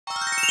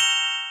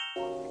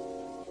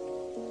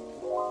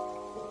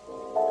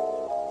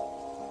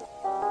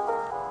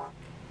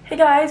Hey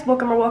guys,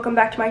 welcome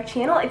back to my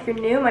channel. If you're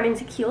new, my name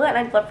is Aquila and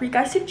I'd love for you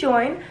guys to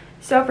join.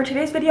 So for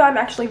today's video, I'm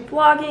actually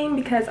vlogging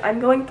because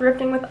I'm going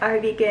thrifting with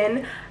Ivy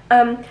again.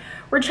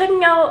 We're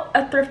checking out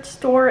a thrift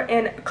store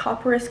in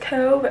Copperas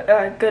Cove,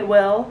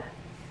 Goodwill.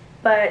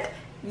 But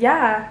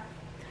yeah,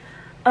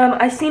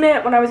 I seen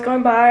it when I was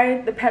going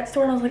by the pet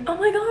store and I was like, oh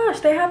my gosh,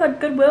 they have a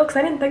Goodwill, because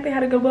I didn't think they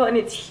had a Goodwill, and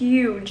it's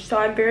huge. So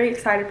I'm very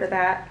excited for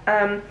that.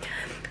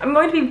 I'm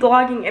going to be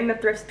vlogging in the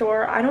thrift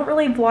store. I don't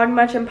really vlog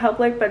much in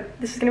public, but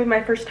this is going to be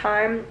my first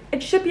time.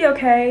 It should be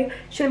okay.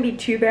 Shouldn't be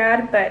too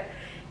bad, but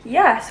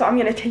yeah, so I'm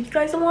going to take you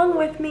guys along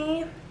with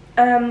me.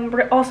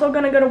 We're also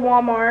going to go to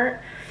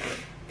Walmart.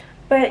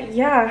 But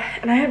yeah,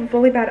 and I have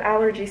really bad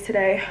allergies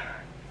today.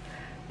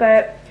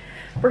 But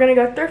we're going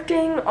to go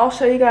thrifting. I'll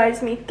show you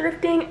guys me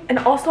thrifting, and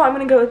also I'm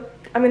going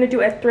to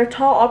do a thrift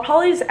haul. I'll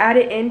probably just add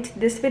it into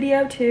this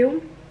video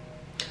too.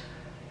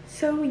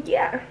 So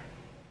yeah.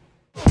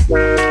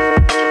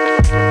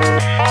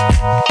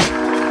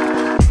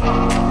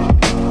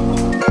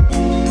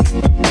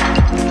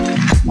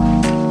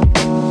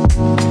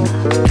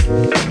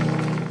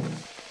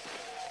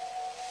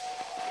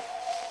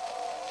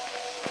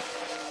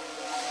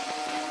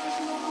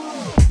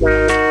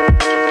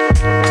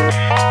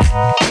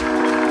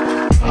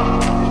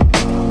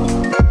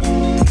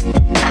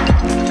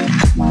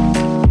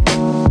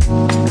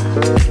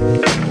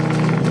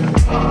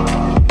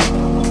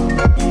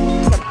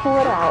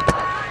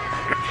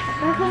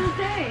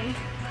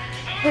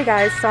 Hey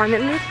guys, so I'm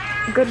in the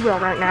Goodwill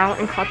right now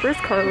in Copperas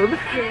Cove,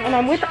 and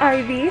I'm with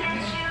Ivy.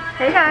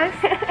 Hey guys.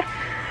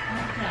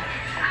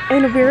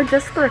 And we're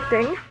just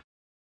thrifting.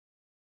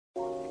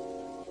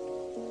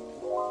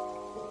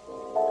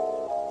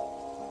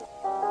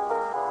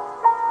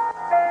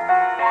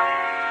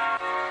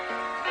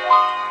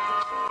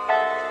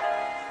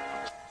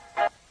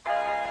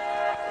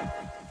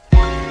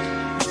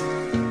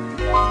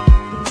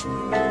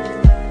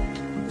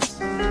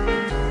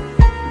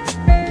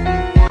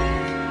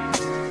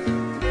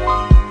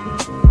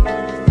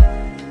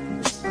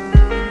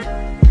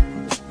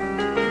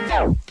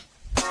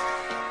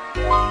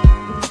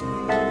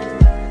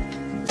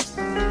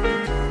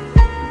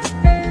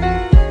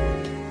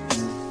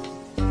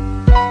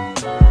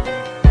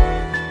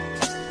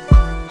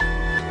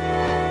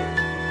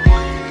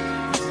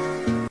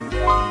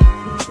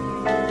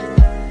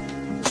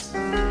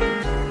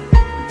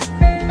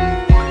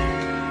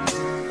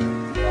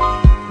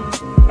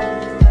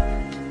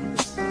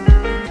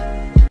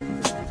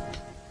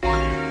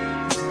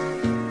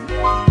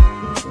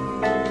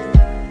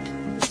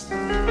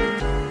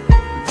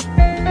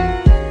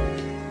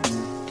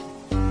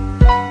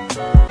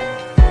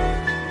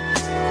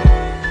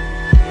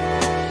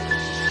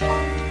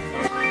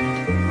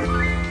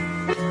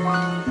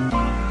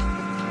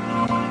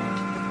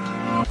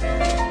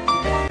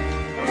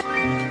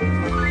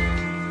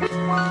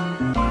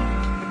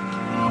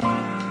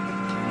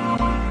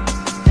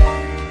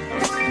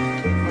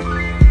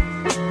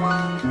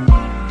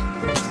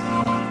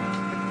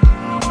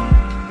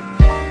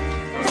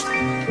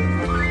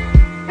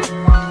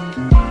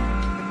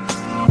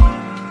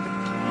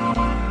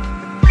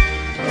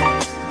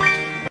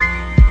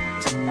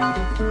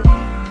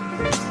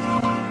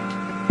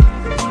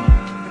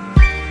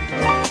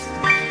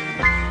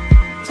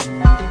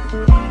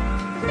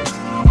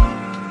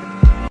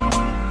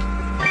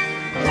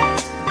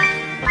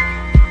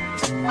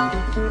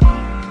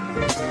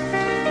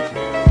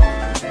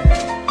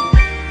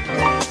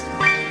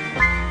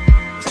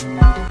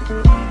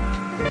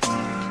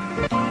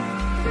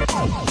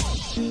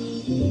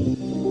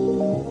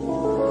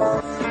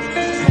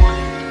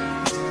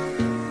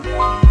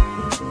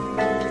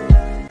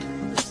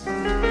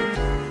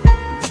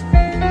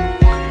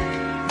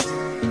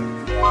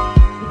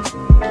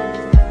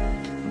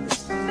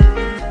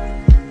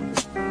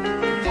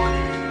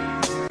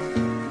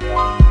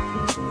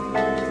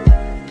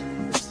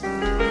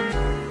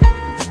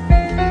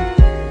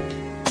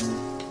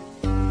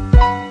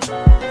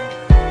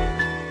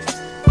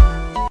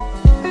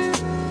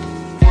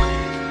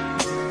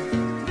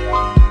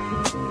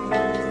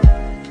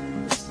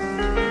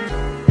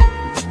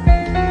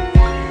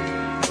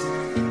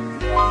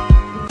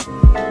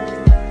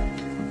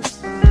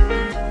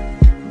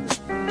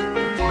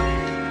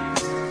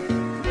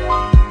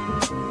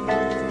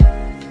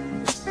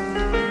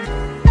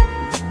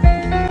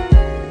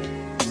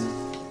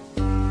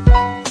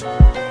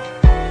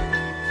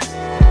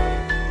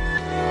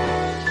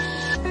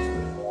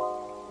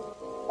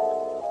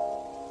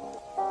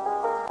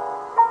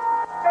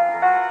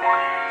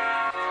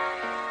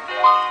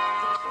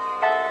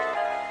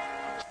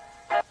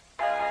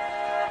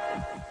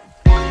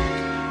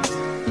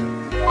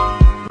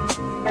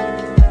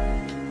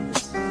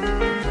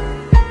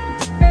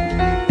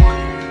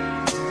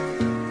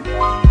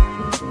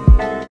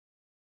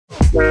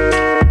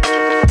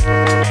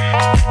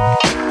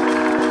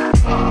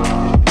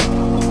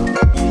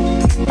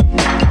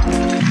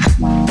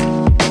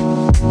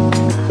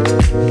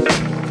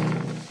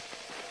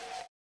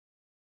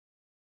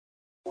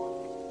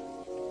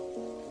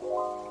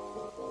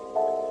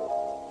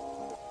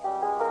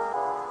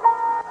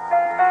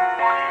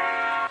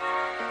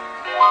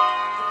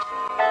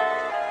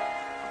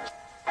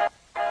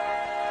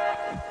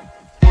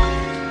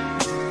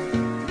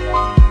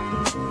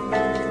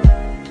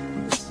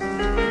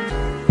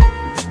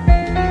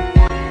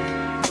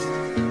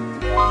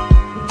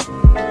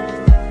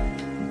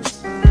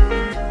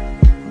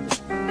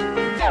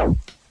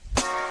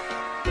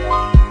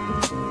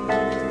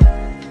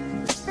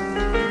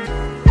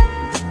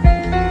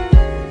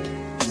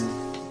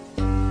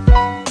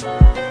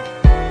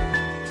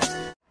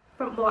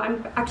 well,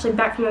 I'm actually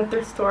back from the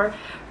thrift store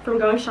from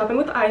going shopping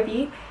with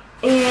Ivy,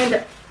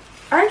 and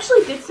I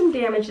actually did some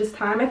damage this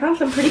time. I found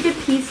some pretty good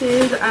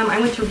pieces. I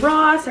went to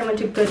Ross, I went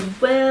to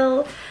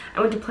Goodwill,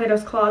 I went to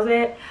Plato's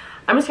Closet.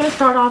 I'm just going to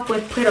start off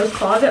with Plato's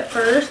Closet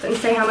first and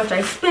say how much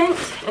I spent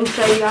and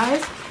show you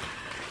guys.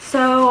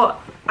 So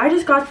I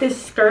just got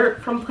this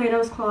skirt from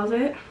Plato's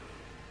Closet,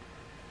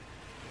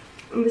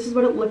 and this is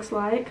what it looks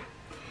like.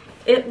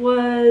 It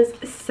was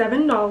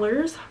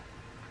 $7.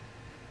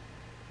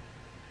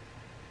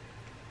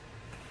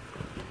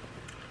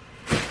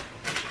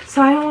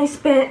 So I only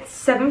spent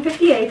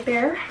 $7.58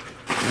 there.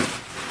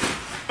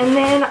 And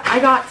then I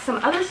got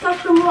some other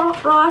stuff from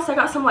Ross. I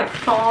got some like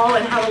fall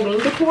and Halloween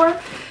decor.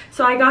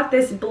 So I got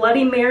this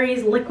Bloody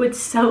Mary's liquid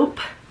soap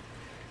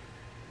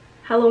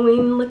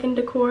Halloween looking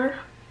decor.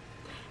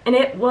 And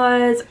it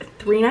was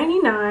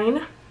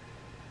 $3.99.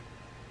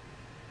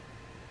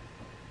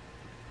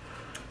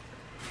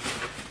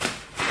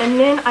 And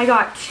then I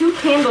got 2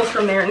 candles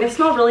from there, and they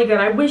smell really good.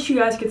 I wish you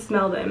guys could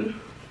smell them.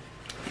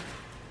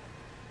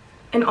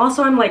 And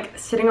also I'm like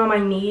sitting on my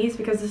knees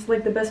because this is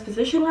like the best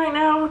position right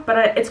now.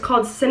 But it's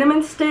called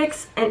Cinnamon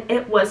Sticks, and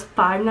it was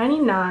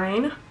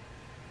 $5.99.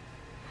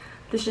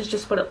 This is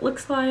just what it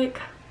looks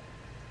like.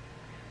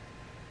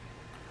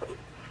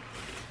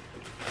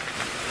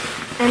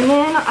 And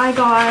then I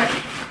got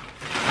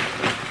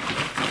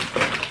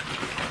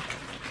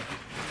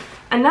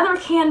another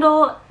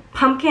candle,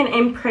 pumpkin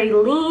and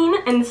praline,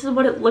 and this is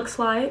what it looks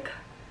like.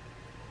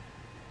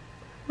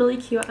 Really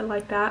cute, I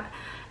like that.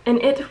 And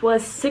it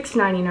was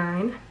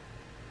 $6.99.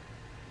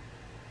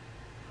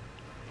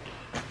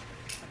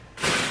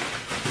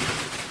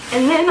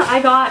 And then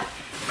I got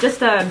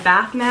just a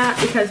bath mat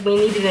because we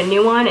needed a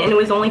new one, and it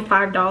was only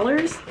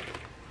 $5.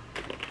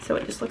 So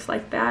it just looks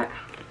like that.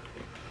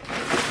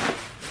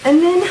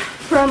 And then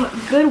from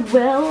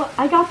Goodwill,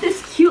 I got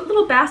this cute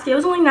little basket. It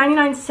was only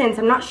 99 cents.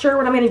 I'm not sure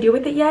what I'm going to do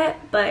with it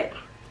yet, but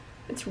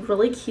it's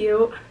really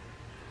cute.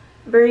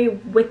 Very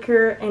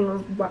wicker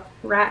and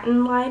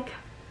rattan-like.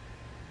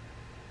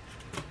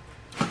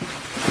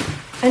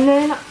 And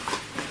then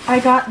I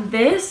got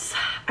this.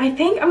 I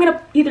think I'm going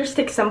to either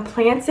stick some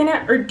plants in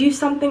it or do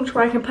something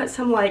where I can put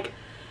some like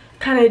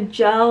kind of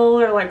gel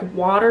or like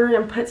water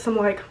and put some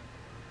like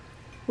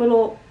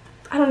little,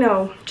 I don't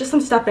know, just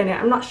some stuff in it.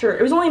 I'm not sure.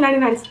 It was only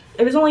 99,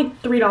 it was only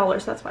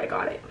 $3. That's why I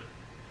got it.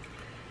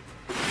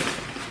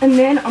 And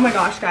then, oh my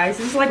gosh, guys,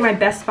 this is like my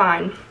best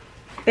find.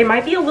 They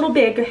might be a little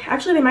big.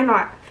 Actually, they might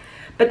not.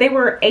 But they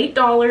were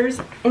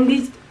 $8,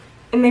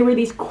 and they were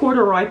these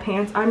corduroy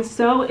pants. I'm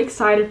so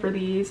excited for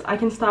these. I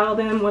can style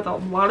them with a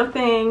lot of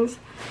things.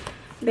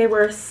 They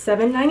were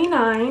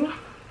 $7.99.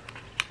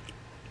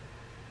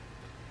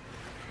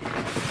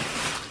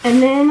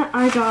 And then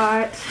I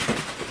got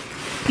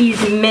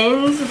these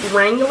men's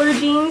Wrangler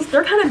jeans.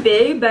 They're kind of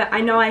big, but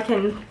I know I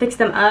can fix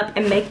them up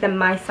and make them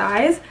my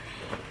size.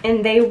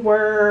 And they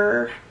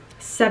were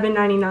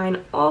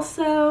 $7.99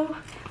 also.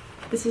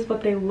 This is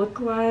what they look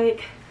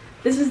like.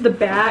 This is the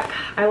back.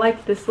 I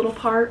like this little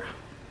part.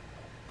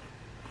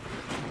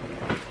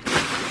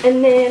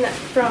 And then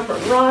from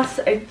Ross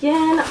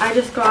again, I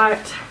just got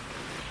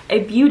a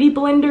beauty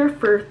blender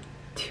for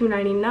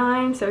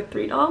 $2.99, so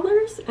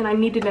 $3, and I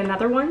needed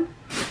another one.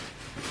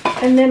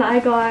 And then I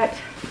got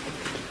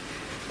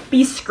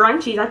these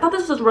scrunchies. I thought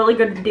this was a really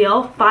good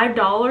deal.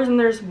 $5, and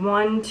there's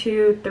 1,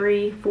 2,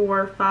 3,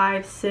 4,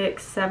 5,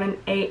 6, 7,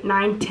 8,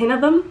 9, 10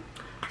 of them.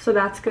 So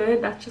that's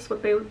good. That's just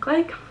what they look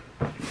like.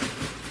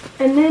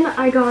 And then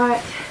I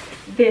got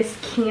this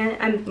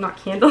not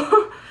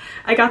candle.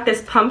 I got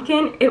this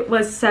pumpkin. It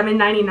was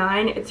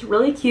 $7.99. It's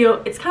really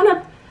cute. It's kind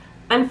of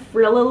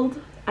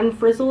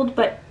unfrizzled,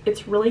 but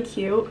it's really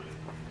cute.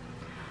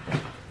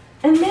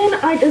 And then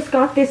I just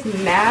got this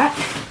mat.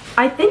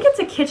 I think it's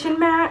a kitchen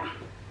mat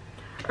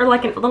or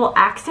like a little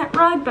accent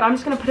rug, but I'm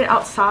just gonna put it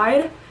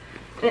outside.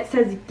 And it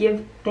says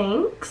 "Give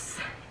Thanks,"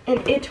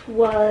 and it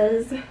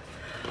was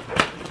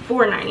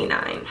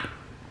 $4.99.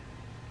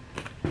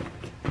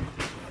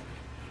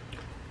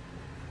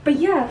 But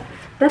yeah,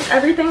 that's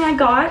everything I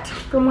got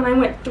from when I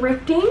went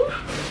thrifting.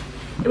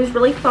 It was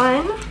really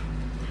fun.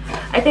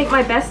 I think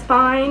my best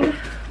find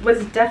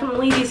was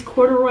definitely these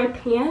corduroy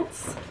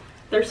pants.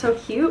 They're so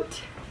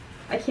cute.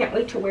 I can't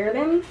wait to wear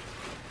them.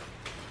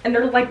 And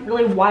they're like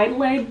really wide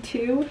leg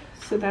too,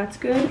 so that's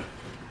good.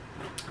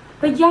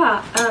 But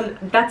yeah,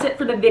 that's it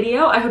for the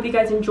video. I hope you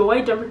guys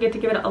enjoyed. Don't forget to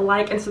give it a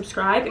like and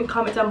subscribe and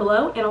comment down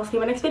below, and I'll see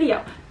you in my next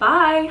video.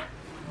 Bye!